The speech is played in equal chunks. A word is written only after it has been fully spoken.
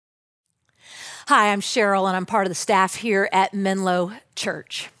Hi, I'm Cheryl, and I'm part of the staff here at Menlo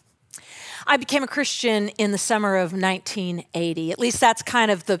Church. I became a Christian in the summer of 1980. At least that's kind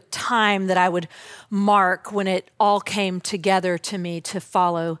of the time that I would mark when it all came together to me to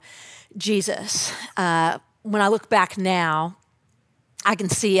follow Jesus. When I look back now, I can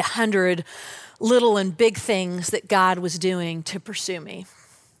see 100 little and big things that God was doing to pursue me.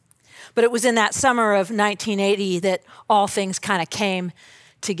 But it was in that summer of 1980 that all things kind of came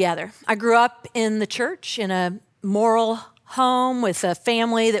together. I grew up in the church in a moral home with a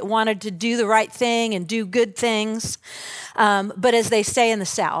family that wanted to do the right thing and do good things. But as they say in the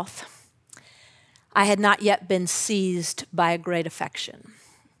South, I had not yet been seized by a great affection.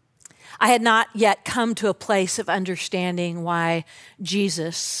 I had not yet come to a place of understanding why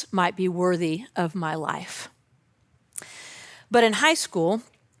Jesus might be worthy of my life. But in high school,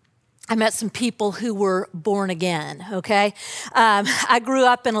 I met some people who were born again, okay? I grew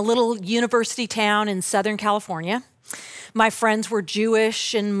up in a little university town in Southern California. My friends were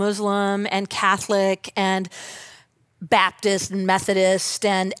Jewish and Muslim and Catholic and Baptist and Methodist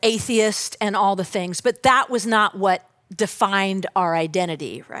and atheist and all the things. But that was not what defined our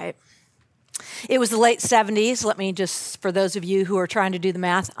identity, right? It was the late 70s. Let me just, for those of you who are trying to do the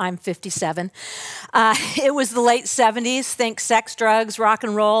math, I'm 57. It was the late 70s. Think sex, drugs, rock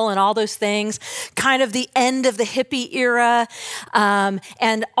and roll, and all those things. Kind of the end of the hippie era,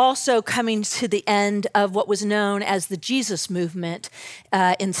 and also coming to the end of what was known as the Jesus movement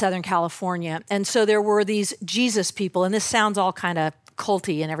in Southern California. And so there were these Jesus people, and this sounds all kind of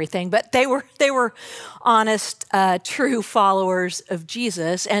culty and everything, but they were honest, true followers of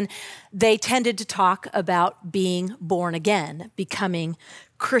Jesus, and they tended to talk about being born again, becoming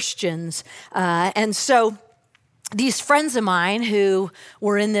Christians. And so these friends of mine who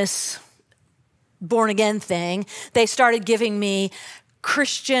were in this born again thing, they started giving me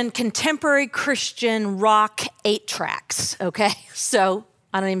contemporary Christian rock 8-tracks, okay? So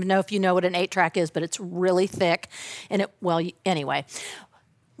I don't even know if you know what an 8-track is, but it's really thick. And anyway,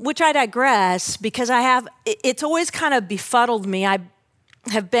 which I digress because it's always kind of befuddled me. I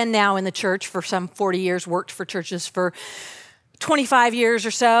have been now in the church for some 40 years, worked for churches for 25 years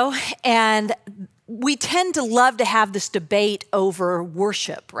or so. And we tend to love to have this debate over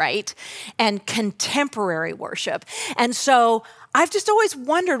worship, right? And contemporary worship. And so I've just always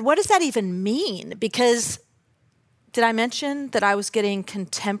wondered, what does that even mean? Because did I mention that I was getting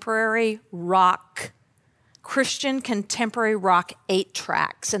Christian contemporary rock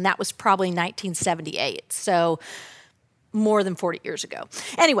 8-tracks, and that was probably 1978, so more than 40 years ago.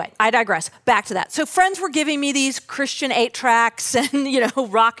 Anyway, I digress. Back to that. So friends were giving me these Christian 8-tracks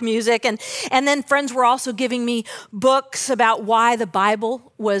and, rock music, and then friends were also giving me books about why the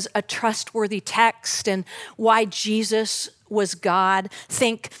Bible was a trustworthy text and why Jesus was God.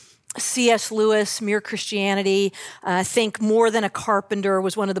 Think C.S. Lewis, Mere Christianity. Think More Than a Carpenter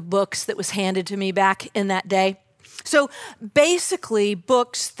was one of the books that was handed to me back in that day. So basically,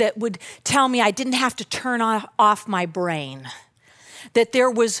 books that would tell me I didn't have to turn off my brain, that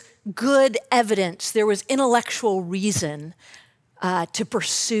there was good evidence, there was intellectual reason to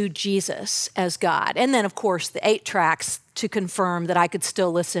pursue Jesus as God. And then, of course, the 8-tracks to confirm that I could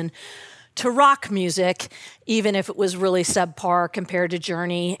still listen to rock music, even if it was really subpar compared to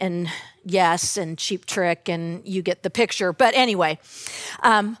Journey and Yes and Cheap Trick, and you get the picture. But anyway,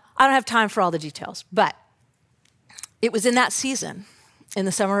 I don't have time for all the details, but it was in that season, in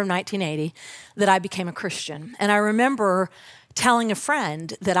the summer of 1980, that I became a Christian. And I remember telling a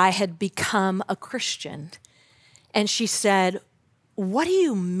friend that I had become a Christian, and she said, "What do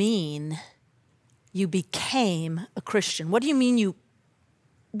you mean you became a Christian? What do you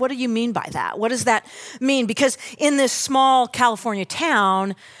mean by that? What does that mean?" Because in this small California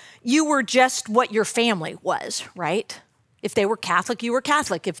town, you were just what your family was, right? If they were Catholic, you were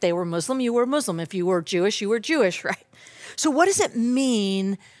Catholic. If they were Muslim, you were Muslim. If you were Jewish, you were Jewish, right? So what does it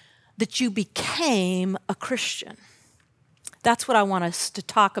mean that you became a Christian? That's what I want us to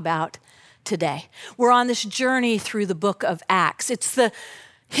talk about today. We're on this journey through the book of Acts. It's the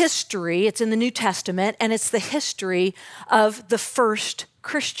history, it's in the New Testament, and it's the history of the first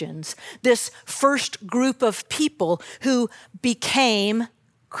Christians, this first group of people who became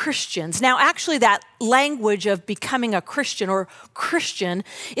Christians. Now, actually, that language of becoming a Christian or Christian,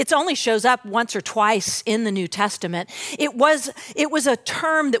 it only shows up once or twice in the New Testament. It was a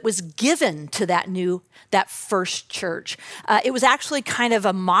term that was given to that first church. It was actually kind of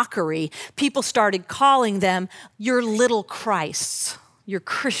a mockery. People started calling them your little Christs. You're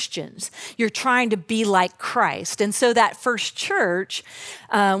Christians. You're trying to be like Christ. And so that first church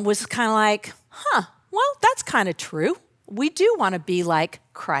was kind of like, well, that's kind of true. we do want to be like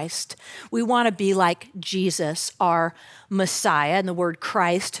Christ. We want to be like Jesus, our Messiah. And the word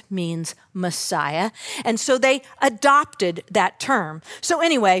Christ means Messiah. And so they adopted that term. So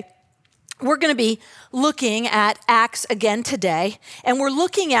anyway, we're going to be looking at Acts again today. And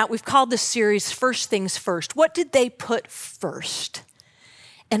we've called this series First Things First. What did they put first?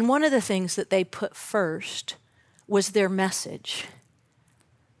 And one of the things that they put first was their message.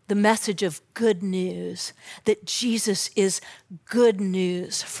 The message of good news, that Jesus is good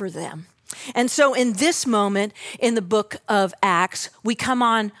news for them. And so in this moment in the book of Acts, we come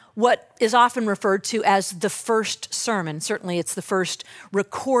on what is often referred to as the first sermon. Certainly it's the first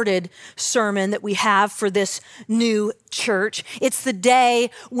recorded sermon that we have for this new church. It's the day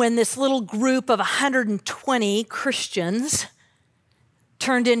when this little group of 120 Christians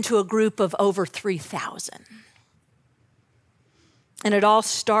turned into a group of over 3,000. And it all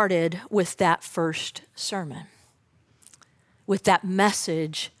started with that first sermon, with that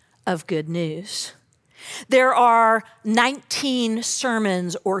message of good news. There are 19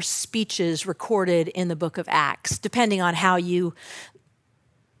 sermons or speeches recorded in the book of Acts, depending on how you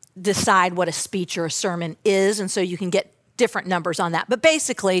decide what a speech or a sermon is, and so you can get different numbers on that. But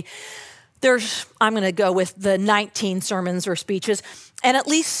basically, I'm going to go with the 19 sermons or speeches, and at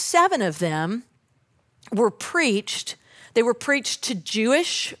least 7 of them were preached. They were preached to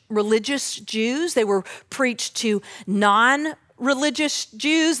Jewish, religious Jews. They were preached to non-religious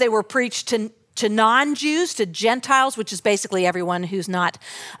Jews. They were preached to non-Jews, to Gentiles, which is basically everyone who's not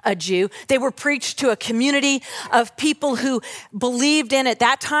a Jew. They were preached to a community of people who believed in, at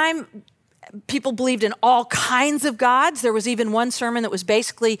that time, people believed in all kinds of gods. There was even one sermon that was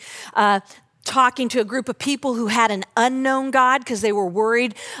basically talking to a group of people who had an unknown God because they were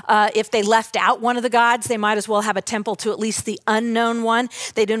worried if they left out one of the gods, they might as well have a temple to at least the unknown one.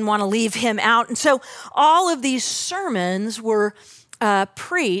 They didn't want to leave him out. And so all of these sermons were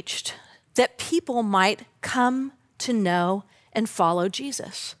preached that people might come to know and follow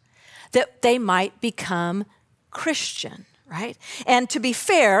Jesus, that they might become Christian, right? And to be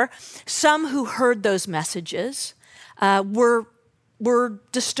fair, some who heard those messages were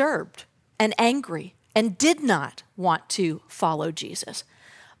disturbed and angry and did not want to follow Jesus.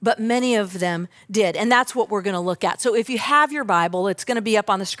 But many of them did, and that's what we're going to look at. So if you have your Bible, it's going to be up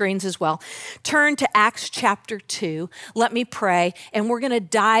on the screens as well. Turn to Acts chapter 2. Let me pray, and we're going to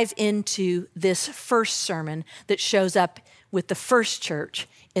dive into this first sermon that shows up with the first church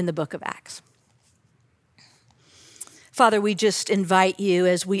in the book of Acts. Father, we just invite you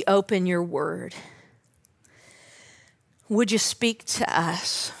as we open your word. Would you speak to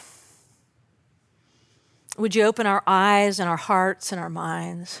us? Would you open our eyes and our hearts and our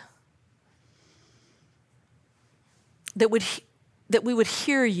minds? That we would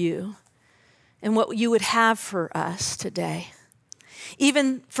hear you and what you would have for us today.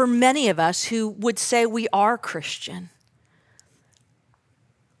 Even for many of us who would say we are Christian,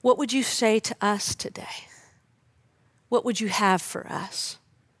 what would you say to us today? What would you have for us?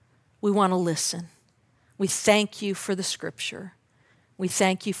 We want to listen. We thank you for the scripture. We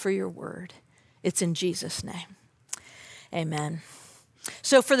thank you for your word. It's in Jesus' name. Amen.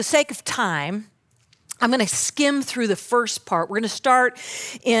 So for the sake of time, I'm going to skim through the first part. We're going to start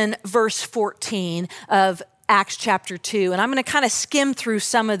in verse 14 of Acts chapter 2. And I'm going to kind of skim through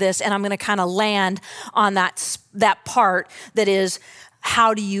some of this, and I'm going to kind of land on that part that is,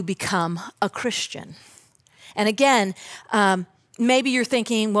 how do you become a Christian? And again, maybe you're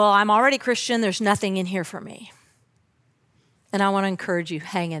thinking, well, I'm already Christian. There's nothing in here for me. And I want to encourage you,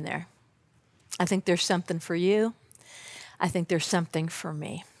 hang in there. I think there's something for you. I think there's something for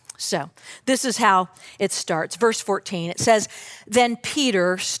me. So this is how it starts. Verse 14, it says, then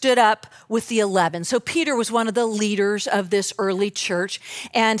Peter stood up with the 11. So Peter was one of the leaders of this early church,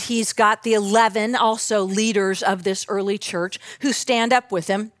 and he's got the 11 also leaders of this early church who stand up with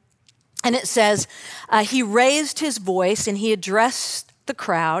him. And it says, he raised his voice and he addressed the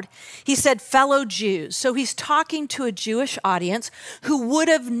crowd. He said, fellow Jews. So he's talking to a Jewish audience who would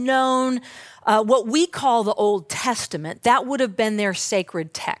have known what we call the Old Testament. That would have been their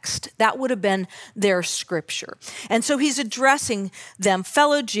sacred text. That would have been their scripture. And so he's addressing them,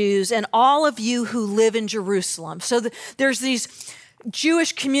 fellow Jews, and all of you who live in Jerusalem. So there's these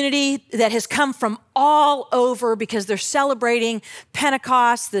Jewish community that has come from all over because they're celebrating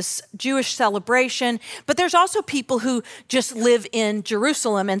Pentecost, this Jewish celebration. But there's also people who just live in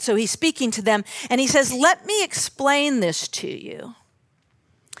Jerusalem. And so he's speaking to them and he says, let me explain this to you.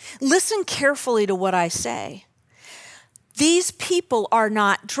 Listen carefully to what I say. These people are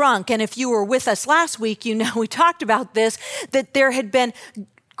not drunk. And if you were with us last week, you know we talked about this, that there had been,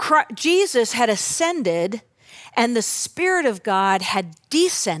 Jesus had ascended and the Spirit of God had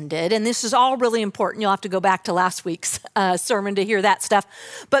descended, and this is all really important. You'll have to go back to last week's sermon to hear that stuff.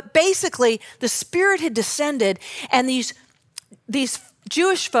 But basically, the Spirit had descended, and these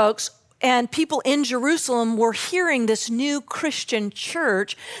Jewish folks and people in Jerusalem were hearing this new Christian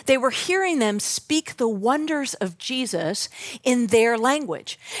church. They were hearing them speak the wonders of Jesus in their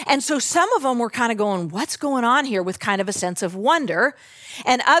language. And so some of them were kind of going, what's going on here, with kind of a sense of wonder.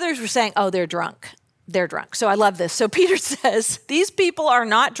 And others were saying, oh, they're drunk. They're drunk. So I love this. So Peter says, these people are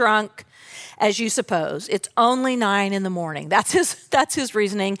not drunk as you suppose. It's only 9 a.m. That's his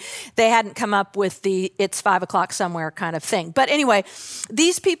reasoning. They hadn't come up with the it's 5 o'clock somewhere kind of thing. But anyway,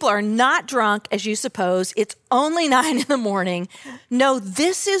 these people are not drunk as you suppose. It's only 9 a.m. No,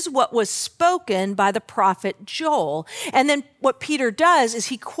 this is what was spoken by the prophet Joel. And then what Peter does is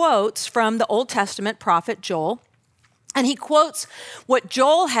he quotes from the Old Testament prophet Joel. And he quotes what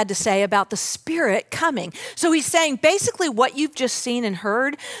Joel had to say about the Spirit coming. So he's saying basically what you've just seen and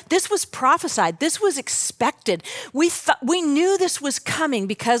heard, this was prophesied. This was expected. We knew this was coming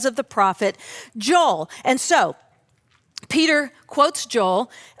because of the prophet Joel. And so Peter quotes Joel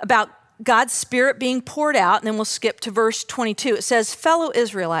about God's Spirit being poured out. And then we'll skip to verse 22. It says, fellow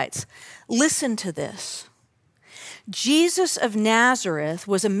Israelites, listen to this. Jesus of Nazareth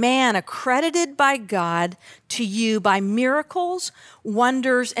was a man accredited by God to you by miracles,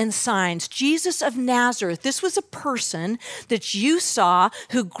 wonders, and signs. Jesus of Nazareth, this was a person that you saw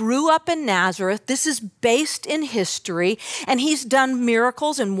who grew up in Nazareth. This is based in history, and he's done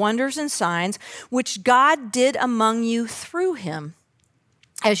miracles and wonders and signs, which God did among you through him,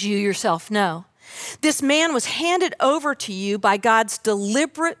 as you yourself know. This man was handed over to you by God's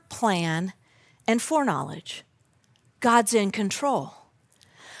deliberate plan and foreknowledge. God's in control.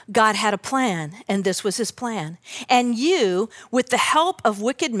 God had a plan, and this was his plan. And you, with the help of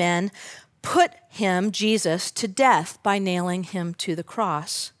wicked men, put him, Jesus, to death by nailing him to the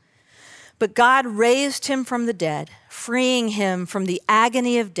cross. But God raised him from the dead, freeing him from the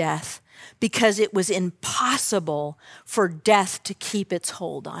agony of death, because it was impossible for death to keep its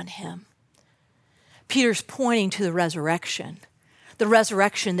hold on him. Peter's pointing to the resurrection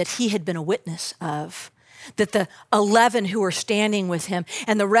that he had been a witness of. That the 11 who were standing with him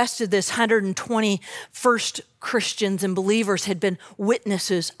and the rest of this 120 first Christians and believers had been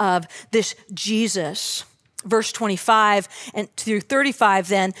witnesses of this Jesus. Verse 25 and through 35,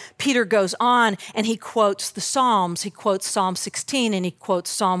 then Peter goes on and he quotes the Psalms. He quotes Psalm 16 and he quotes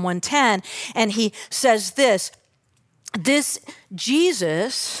Psalm 110. And he says this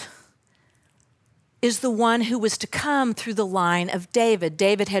Jesus is the one who was to come through the line of David.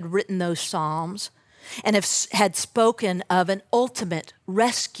 David had written those Psalms and had spoken of an ultimate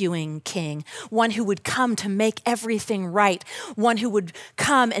rescuing king, one who would come to make everything right, one who would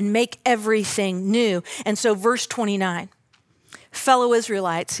come and make everything new. And so verse 29, fellow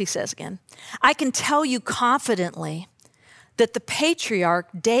Israelites, he says again, I can tell you confidently that the patriarch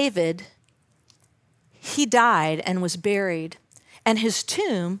David, he died and was buried, and his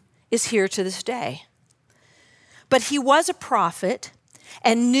tomb is here to this day. But he was a prophet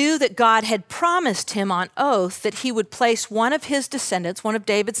and knew that God had promised him on oath that he would place one of his descendants, one of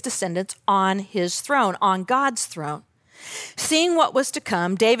David's descendants, on his throne, on God's throne. Seeing what was to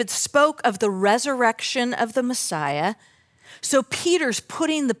come, David spoke of the resurrection of the Messiah. So Peter's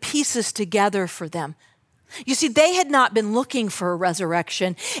putting the pieces together for them. You see, they had not been looking for a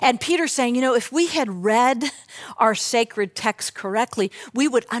resurrection. And Peter's saying, if we had read our sacred text correctly, we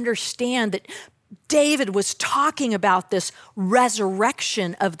would understand that David was talking about this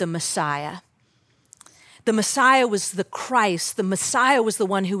resurrection of the Messiah. The Messiah was the Christ. The Messiah was the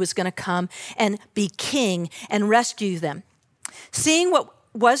one who was going to come and be king and rescue them. Seeing what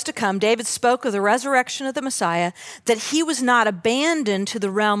was to come, David spoke of the resurrection of the Messiah, that he was not abandoned to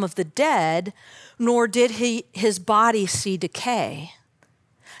the realm of the dead, nor did his body see decay.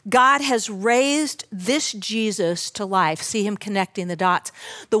 God has raised this Jesus to life. See him connecting the dots.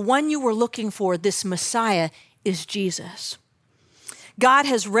 The one you were looking for, this Messiah, is Jesus. God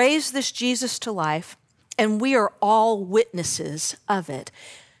has raised this Jesus to life, and we are all witnesses of it.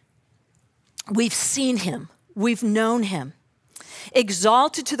 We've seen him. We've known him.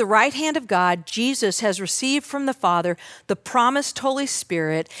 Exalted to the right hand of God, Jesus has received from the Father the promised Holy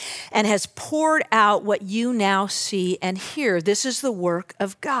Spirit and has poured out what you now see and hear. This is the work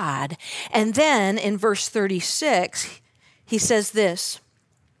of God. And then in verse 36, he says this,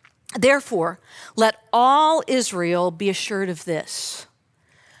 therefore, let all Israel be assured of this.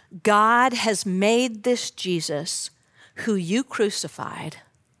 God has made this Jesus, who you crucified,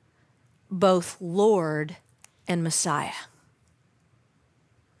 both Lord and Messiah.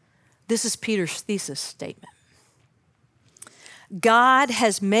 This is Peter's thesis statement. God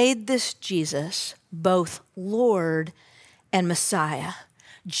has made this Jesus both Lord and Messiah.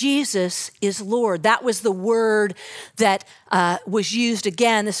 Jesus is Lord. That was the word that was used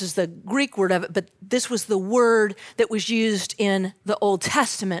again. This is the Greek word of it, but this was the word that was used in the Old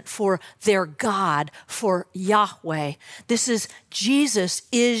Testament for their God, for Yahweh. This is Jesus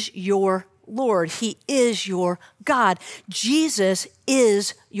is your Lord. He is your God. Jesus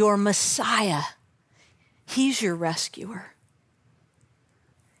is your Messiah. He's your rescuer.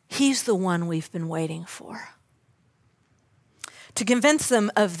 He's the one we've been waiting for. To convince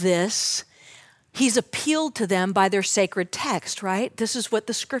them of this, he's appealed to them by their sacred text, right? This is what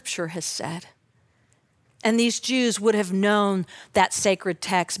the scripture has said. And these Jews would have known that sacred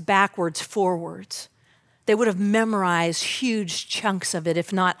text backwards, forwards. They would have memorized huge chunks of it,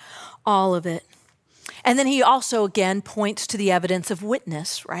 if not all of it. And then he also, again, points to the evidence of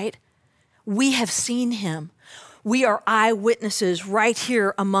witness, right? We have seen him. We are eyewitnesses right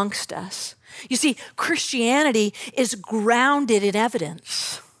here amongst us. You see, Christianity is grounded in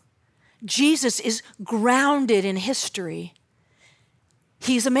evidence. Jesus is grounded in history.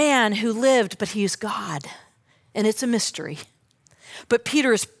 He's a man who lived, but he's God, and it's a mystery. But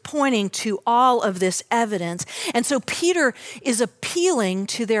Peter is pointing to all of this evidence, and so Peter is appealing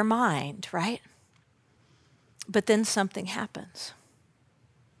to their mind, right? But then something happens.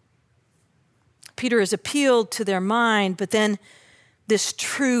 Peter has appealed to their mind, but then this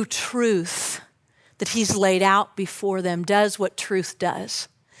true truth that he's laid out before them does what truth does.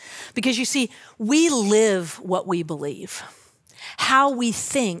 Because you see, we live what we believe. How we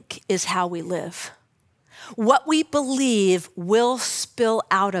think is how we live. What we believe will spill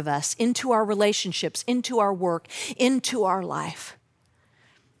out of us into our relationships, into our work, into our life.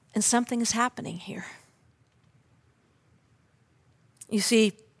 And something is happening here. You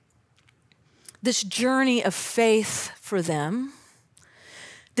see, this journey of faith for them,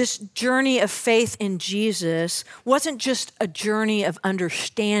 this journey of faith in Jesus wasn't just a journey of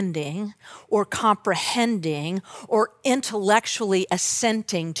understanding or comprehending or intellectually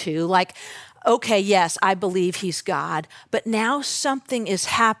assenting to, like, okay, yes, I believe he's God, but now something is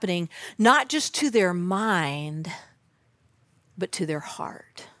happening, not just to their mind, but to their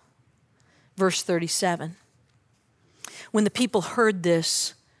heart. Verse 37, when the people heard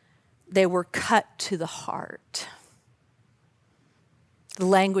this, they were cut to the heart. The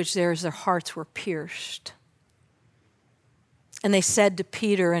language there is their hearts were pierced. And they said to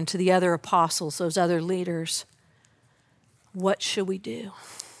Peter and to the other apostles, those other leaders, what should we do?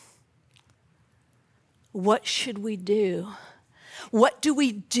 What should we do? What do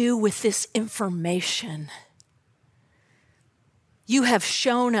we do with this information? You have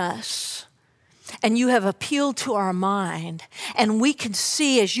shown us, and you have appealed to our mind, and we can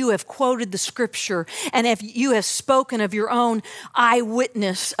see as you have quoted the scripture, and if you have spoken of your own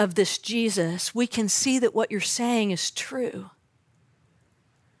eyewitness of this Jesus, we can see that what you're saying is true.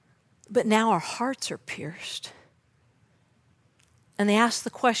 But now our hearts are pierced. And they ask the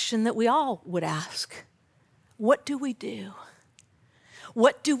question that we all would ask. What do we do?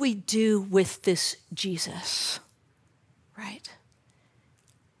 What do we do with this Jesus? Right?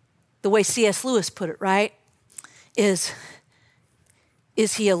 The way C.S. Lewis put it, right, is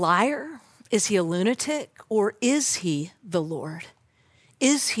he a liar? Is he a lunatic? Or is he the Lord?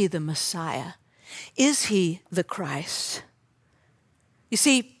 Is he the Messiah? Is he the Christ? You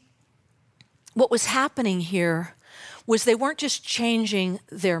see, what was happening here was they weren't just changing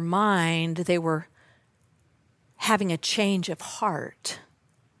their mind, they were having a change of heart.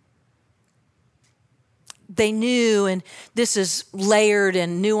 They knew, and this is layered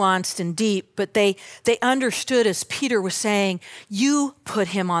and nuanced and deep, but they understood, as Peter was saying, you put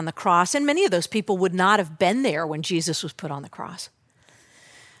him on the cross. And many of those people would not have been there when Jesus was put on the cross.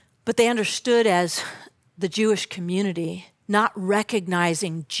 But they understood, as the Jewish community, not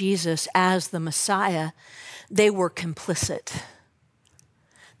recognizing Jesus as the Messiah, they were complicit.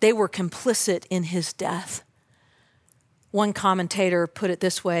 They were complicit in his death. One commentator put it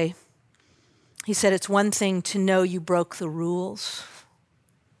this way. He said, it's one thing to know you broke the rules,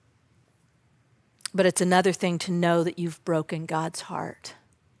 but it's another thing to know that you've broken God's heart.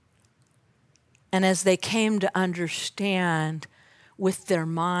 And as they came to understand with their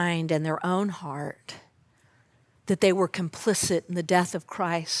mind and their own heart that they were complicit in the death of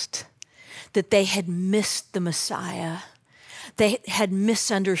Christ, that they had missed the Messiah, they had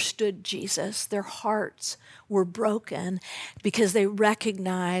misunderstood Jesus, their hearts were broken because they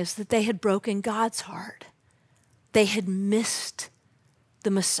recognized that they had broken God's heart. They had missed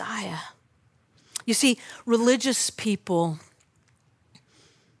the Messiah. You see, religious people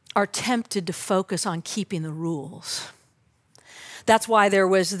are tempted to focus on keeping the rules. That's why there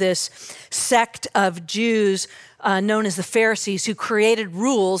was this sect of Jews known as the Pharisees who created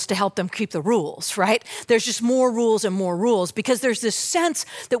rules to help them keep the rules, right? There's just more rules and more rules because there's this sense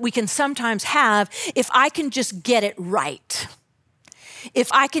that we can sometimes have, if I can just get it right,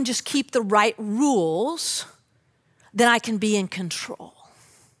 if I can just keep the right rules, then I can be in control.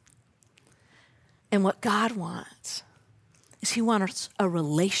 And what God wants is He wants a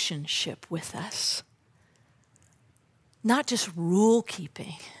relationship with us. Not just rule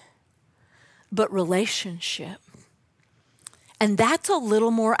keeping, but relationship. And that's a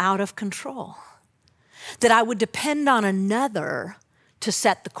little more out of control. That I would depend on another to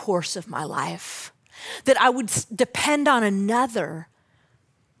set the course of my life. That I would depend on another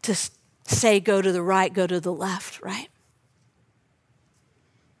to say, go to the right, go to the left, right?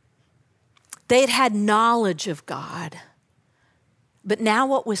 They had knowledge of God. But now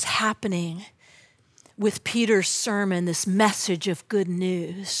what was happening with Peter's sermon, this message of good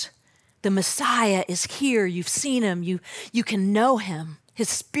news, the Messiah is here. You've seen Him. You can know Him. His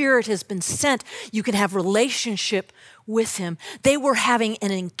Spirit has been sent. You can have relationship with Him. They were having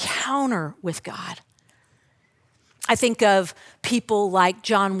an encounter with God. I think of people like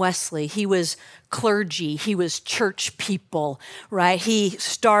John Wesley. He was clergy. He was church people, right? He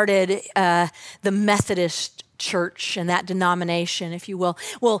started the Methodist Church and that denomination, if you will.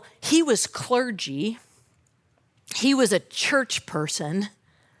 Well, he was clergy. He was a church person.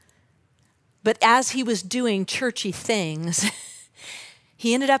 But as he was doing churchy things,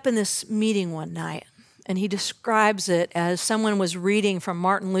 he ended up in this meeting one night, and he describes it as someone was reading from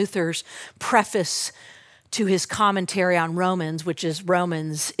Martin Luther's preface to his commentary on Romans, which is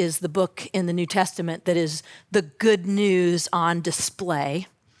Romans is the book in the New Testament that is the good news on display.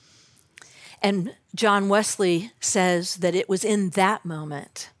 And John Wesley says that it was in that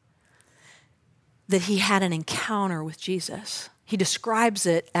moment that he had an encounter with Jesus. He describes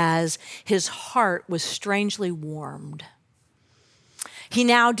it as his heart was strangely warmed. He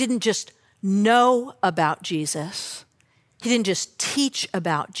now didn't just know about Jesus. He didn't just teach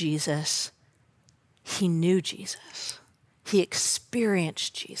about Jesus. He knew Jesus. He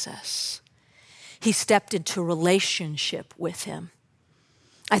experienced Jesus. He stepped into relationship with Him.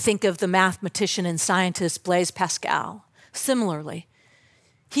 I think of the mathematician and scientist Blaise Pascal. Similarly,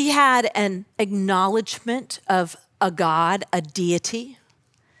 he had an acknowledgement of a God, a deity,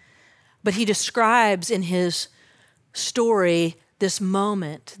 but he describes in his story this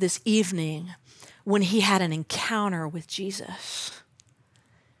moment, this evening, when he had an encounter with Jesus.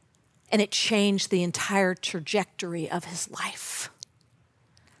 And it changed the entire trajectory of his life.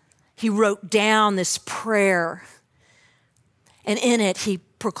 He wrote down this prayer, and in it he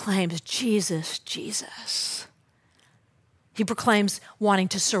proclaims, Jesus, Jesus. He proclaims wanting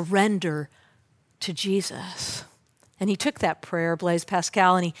to surrender to Jesus. And he took that prayer, Blaise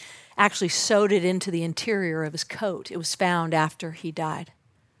Pascal, and he actually sewed it into the interior of his coat. It was found after he died.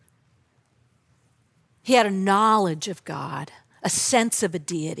 He had a knowledge of God, a sense of a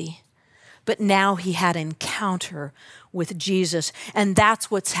deity, but now he had an encounter with Jesus, and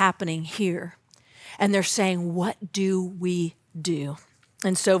that's what's happening here. And they're saying, what do we do?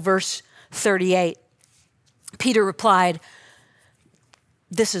 And so verse 38, Peter replied,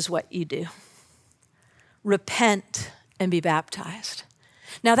 this is what you do. Repent and be baptized.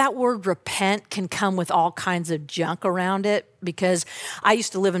 Now that word repent can come with all kinds of junk around it, because I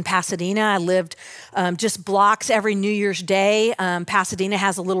used to live in Pasadena. I lived just blocks every New Year's Day. Pasadena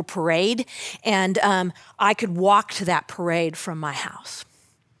has a little parade, and I could walk to that parade from my house.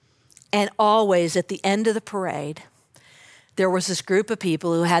 And always at the end of the parade, there was this group of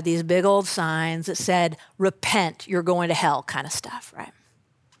people who had these big old signs that said, repent, you're going to hell, kind of stuff, right?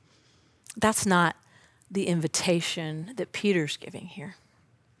 That's not the invitation that Peter's giving here.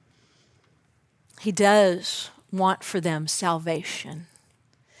 He does want for them salvation.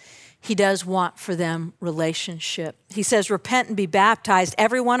 He does want for them relationship. He says, repent and be baptized,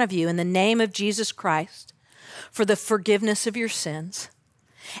 every one of you, in the name of Jesus Christ, for the forgiveness of your sins.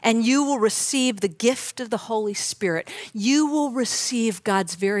 And you will receive the gift of the Holy Spirit. You will receive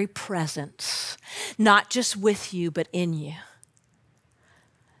God's very presence, not just with you, but in you.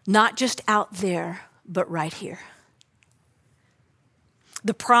 Not just out there, but right here.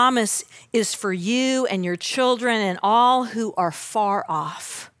 The promise is for you and your children and all who are far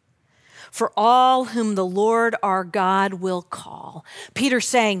off, for all whom the Lord our God will call. Peter's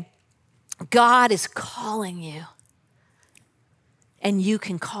saying, God is calling you, and you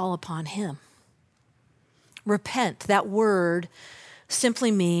can call upon Him. Repent, that word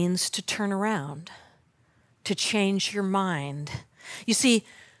simply means to turn around, to change your mind. You see,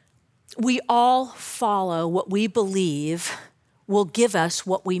 we all follow what we believe will give us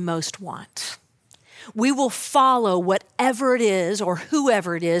what we most want. We will follow whatever it is or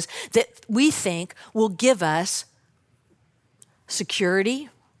whoever it is that we think will give us security,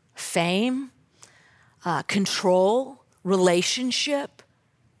 fame, control, relationship,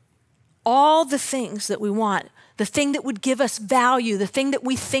 all the things that we want, the thing that would give us value, the thing that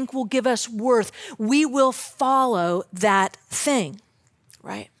we think will give us worth. We will follow that thing,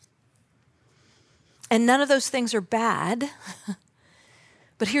 right? And none of those things are bad.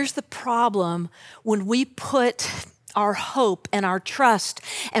 But here's the problem: when we put our hope and our trust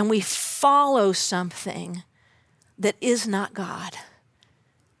and we follow something that is not God,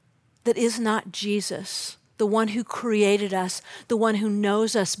 that is not Jesus, the one who created us, the one who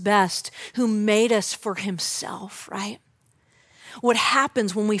knows us best, who made us for himself, right? What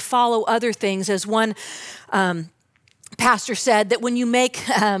happens when we follow other things, as one pastor said, that when you make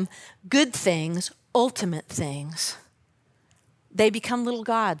good things ultimate things, they become little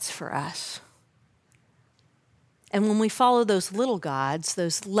gods for us. And when we follow those little gods,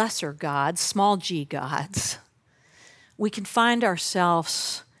 those lesser gods, small g gods, we can find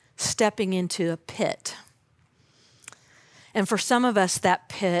ourselves stepping into a pit. And for some of us, that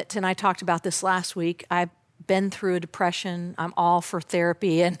pit, and I talked about this last week, I've been through a depression. I'm all for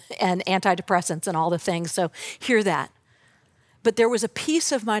therapy and antidepressants and all the things, so hear that. But there was a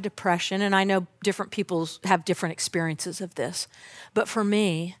piece of my depression, and I know different people have different experiences of this, but for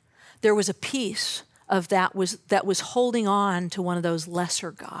me, there was a piece of that was holding on to one of those lesser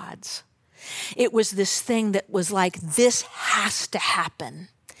gods. It was this thing that was like, this has to happen.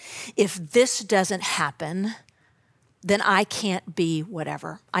 If this doesn't happen, then I can't be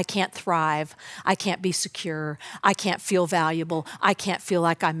whatever. I can't thrive. I can't be secure. I can't feel valuable. I can't feel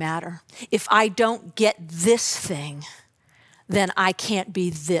like I matter. If I don't get this thing, then I can't be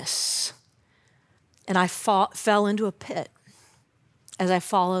this. And I fell into a pit as I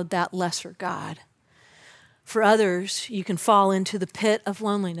followed that lesser God. For others, you can fall into the pit of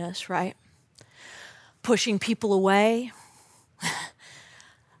loneliness, right? Pushing people away,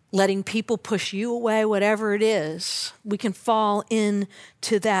 letting people push you away, whatever it is. We can fall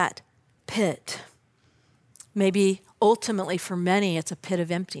into that pit. Maybe ultimately for many, it's a pit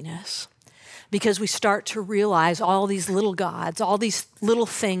of emptiness, because we start to realize all these little gods, all these little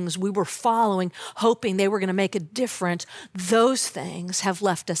things we were following, hoping they were going to make a difference, those things have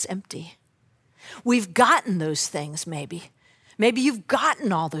left us empty. We've gotten those things maybe. Maybe you've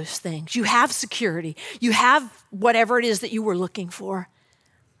gotten all those things. You have security. You have whatever it is that you were looking for.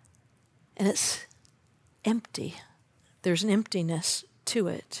 And it's empty. There's an emptiness to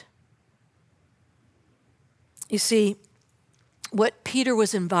it. You see, what Peter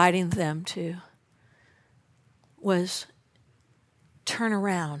was inviting them to was turn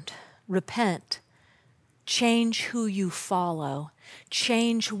around, repent, change who you follow,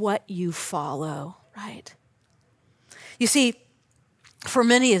 change what you follow, right? You see, for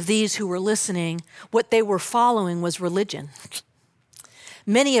many of these who were listening, what they were following was religion.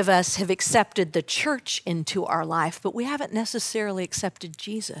 Many of us have accepted the church into our life, but we haven't necessarily accepted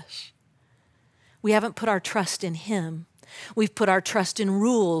Jesus. We haven't put our trust in him. We've put our trust in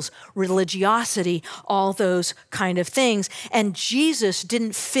rules, religiosity, all those kind of things. And Jesus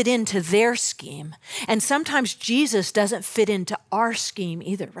didn't fit into their scheme. And sometimes Jesus doesn't fit into our scheme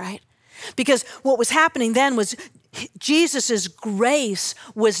either, right? Because what was happening then was Jesus' grace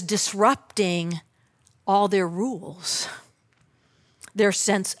was disrupting all their rules, their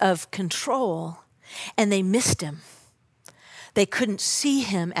sense of control, and they missed him. They couldn't see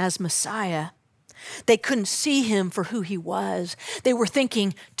him as Messiah. They couldn't see him for who he was. They were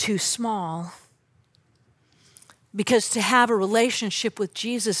thinking too small. Because to have a relationship with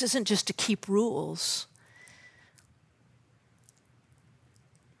Jesus isn't just to keep rules.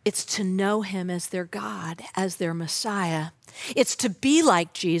 It's to know him as their God, as their Messiah. It's to be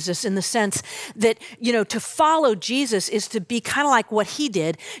like Jesus in the sense that, to follow Jesus is to be kind of like what he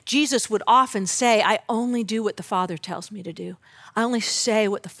did. Jesus would often say, I only do what the Father tells me to do. I only say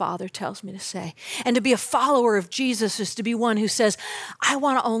what the Father tells me to say. And to be a follower of Jesus is to be one who says, I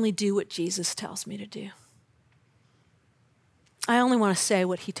want to only do what Jesus tells me to do. I only want to say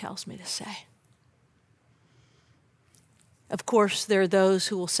what he tells me to say. Of course, there are those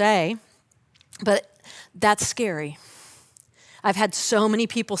who will say, but that's scary. I've had so many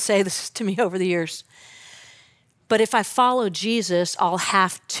people say this to me over the years. But if I follow Jesus, I'll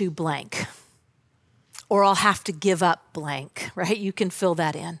have to blank. Or I'll have to give up blank, right? You can fill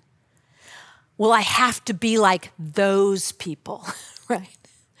that in. Well, I have to be like those people, right?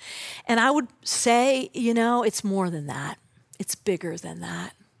 And I would say, it's more than that. It's bigger than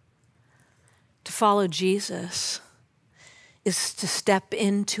that. To follow Jesus is to step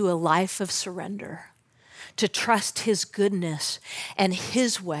into a life of surrender, to trust his goodness and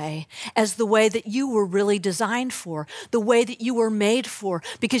his way as the way that you were really designed for, the way that you were made for.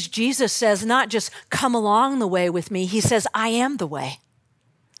 Because Jesus says, not just come along the way with me, he says, I am the way.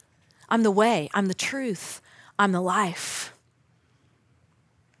 I'm the way, I'm the truth, I'm the life.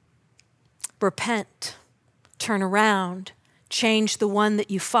 Repent, turn around, change the one that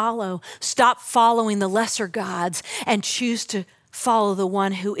you follow. Stop following the lesser gods and choose to follow the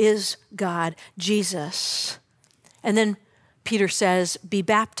one who is God, Jesus. And then Peter says, be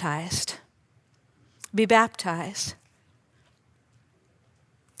baptized. Be baptized.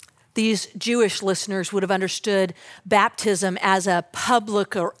 These Jewish listeners would have understood baptism as a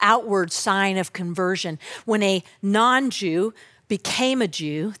public or outward sign of conversion. When a non-Jew became a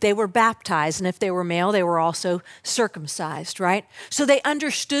Jew, they were baptized, and if they were male, they were also circumcised, right? So they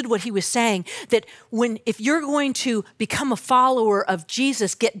understood what he was saying, that if you're going to become a follower of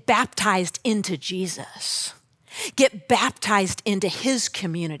Jesus, get baptized into Jesus. Get baptized into his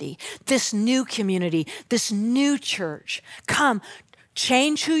community, this new church. Come,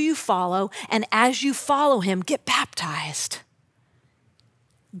 change who you follow, and as you follow him, get baptized.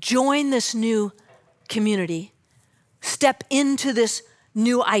 Join this new community. Step into this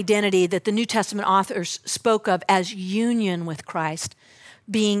new identity that the New Testament authors spoke of as union with Christ,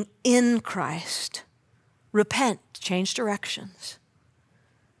 being in Christ. Repent, change directions.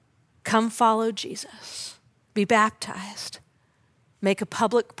 Come follow Jesus. Be baptized. Make a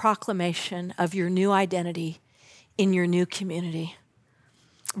public proclamation of your new identity in your new community.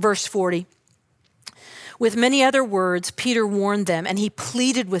 Verse 40. With many other words, Peter warned them and he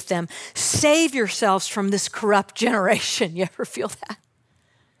pleaded with them, save yourselves from this corrupt generation. You ever feel that?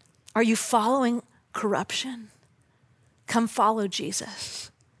 Are you following corruption? Come follow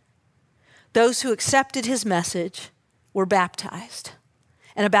Jesus. Those who accepted his message were baptized,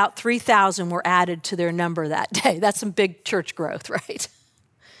 and about 3,000 were added to their number that day. That's some big church growth, right?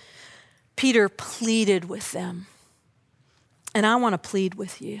 Peter pleaded with them, and I want to plead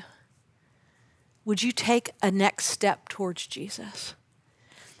with you. Would you take a next step towards Jesus?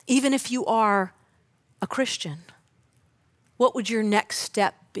 Even if you are a Christian, what would your next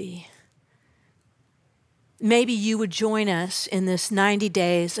step be? Maybe you would join us in this 90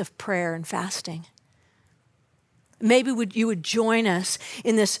 days of prayer and fasting. Maybe you would join us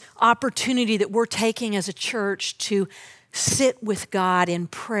in this opportunity that we're taking as a church to sit with God in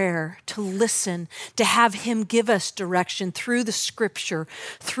prayer, to listen, to have him give us direction through the scripture,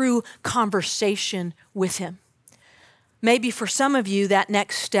 through conversation with him. Maybe for some of you, that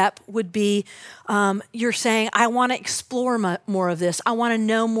next step would be you're saying, I want to explore more of this. I want to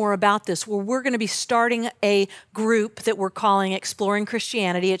know more about this. Well, we're going to be starting a group that we're calling Exploring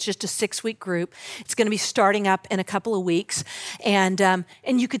Christianity. It's just a 6-week group. It's going to be starting up in a couple of weeks. And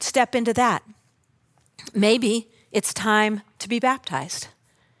you could step into that. Maybe it's time to be baptized.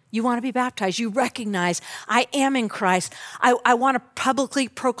 You want to be baptized. You recognize, I am in Christ. I want to publicly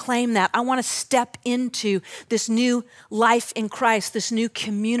proclaim that. I want to step into this new life in Christ, this new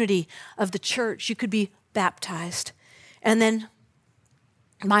community of the church. You could be baptized. And then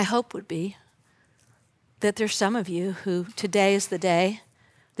my hope would be that there's some of you who today is the day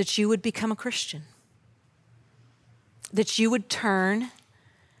that you would become a Christian, that you would turn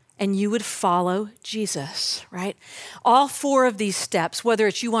and you would follow Jesus, right? All 4 of these steps, whether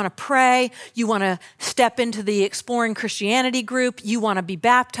it's you want to pray, you want to step into the Exploring Christianity group, you want to be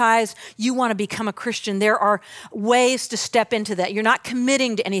baptized, you want to become a Christian, there are ways to step into that. You're not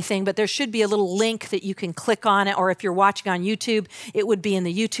committing to anything, but there should be a little link that you can click on it, or if you're watching on YouTube, it would be in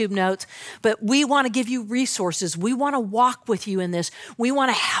the YouTube notes. But we want to give you resources. We want to walk with you in this. We want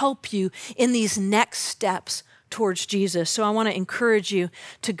to help you in these next steps towards Jesus. So I want to encourage you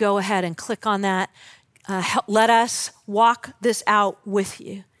to go ahead and click on that. Let us walk this out with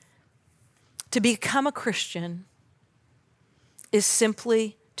you. To become a Christian is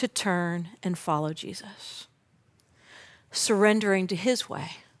simply to turn and follow Jesus, surrendering to his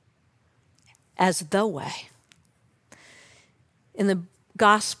way as the way. In the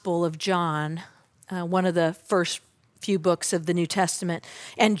Gospel of John, one of the first few books of the New Testament,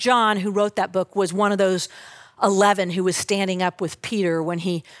 and John, who wrote that book, was one of those 11 who was standing up with Peter when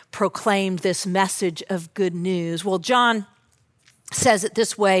he proclaimed this message of good news. Well, John says it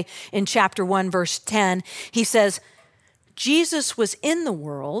this way in chapter 1, verse 10. He says, Jesus was in the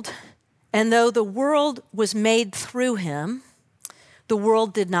world, and though the world was made through him, the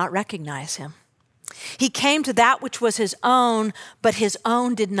world did not recognize him. He came to that which was his own, but his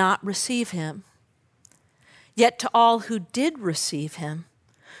own did not receive him. Yet to all who did receive him,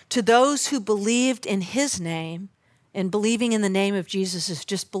 to those who believed in his name, And believing in the name of Jesus is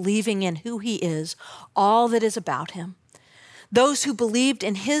just believing in who he is, all that is about him. Those who believed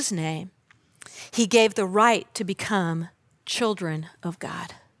in his name, he gave the right to become children of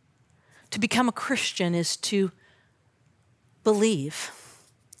God. To become a Christian is to believe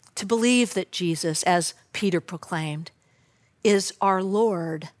that Jesus, as Peter proclaimed, is our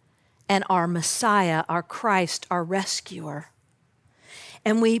Lord and our Messiah, our Christ, our rescuer.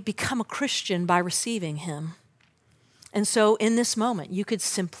 And we become a Christian by receiving him. And so in this moment, you could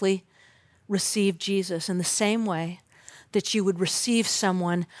simply receive Jesus in the same way that you would receive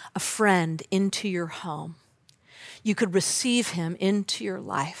someone, a friend, into your home. You could receive him into your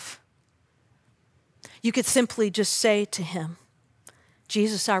life. You could simply just say to him,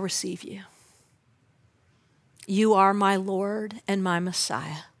 Jesus, I receive you. You are my Lord and my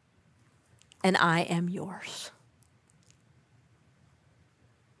Messiah, and I am yours.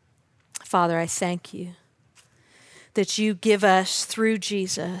 Father, I thank you that you give us through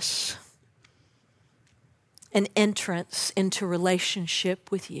Jesus an entrance into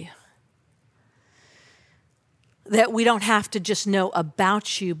relationship with you. That we don't have to just know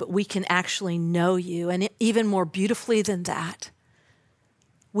about you, but we can actually know you. And even more beautifully than that,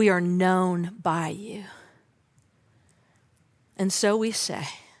 we are known by you. And so we say,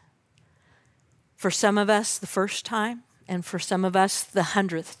 for some of us the first time, and for some of us the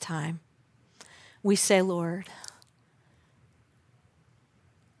 100th time, we say, Lord,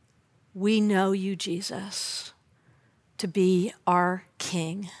 we know you, Jesus, to be our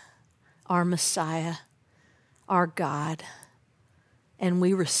King, our Messiah, our God, and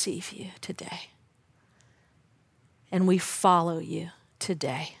we receive you today. And we follow you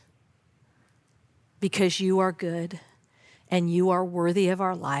today because you are good and you are worthy of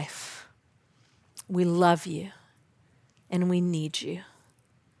our life. We love you and we need you.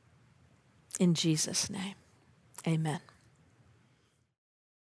 In Jesus' name, amen.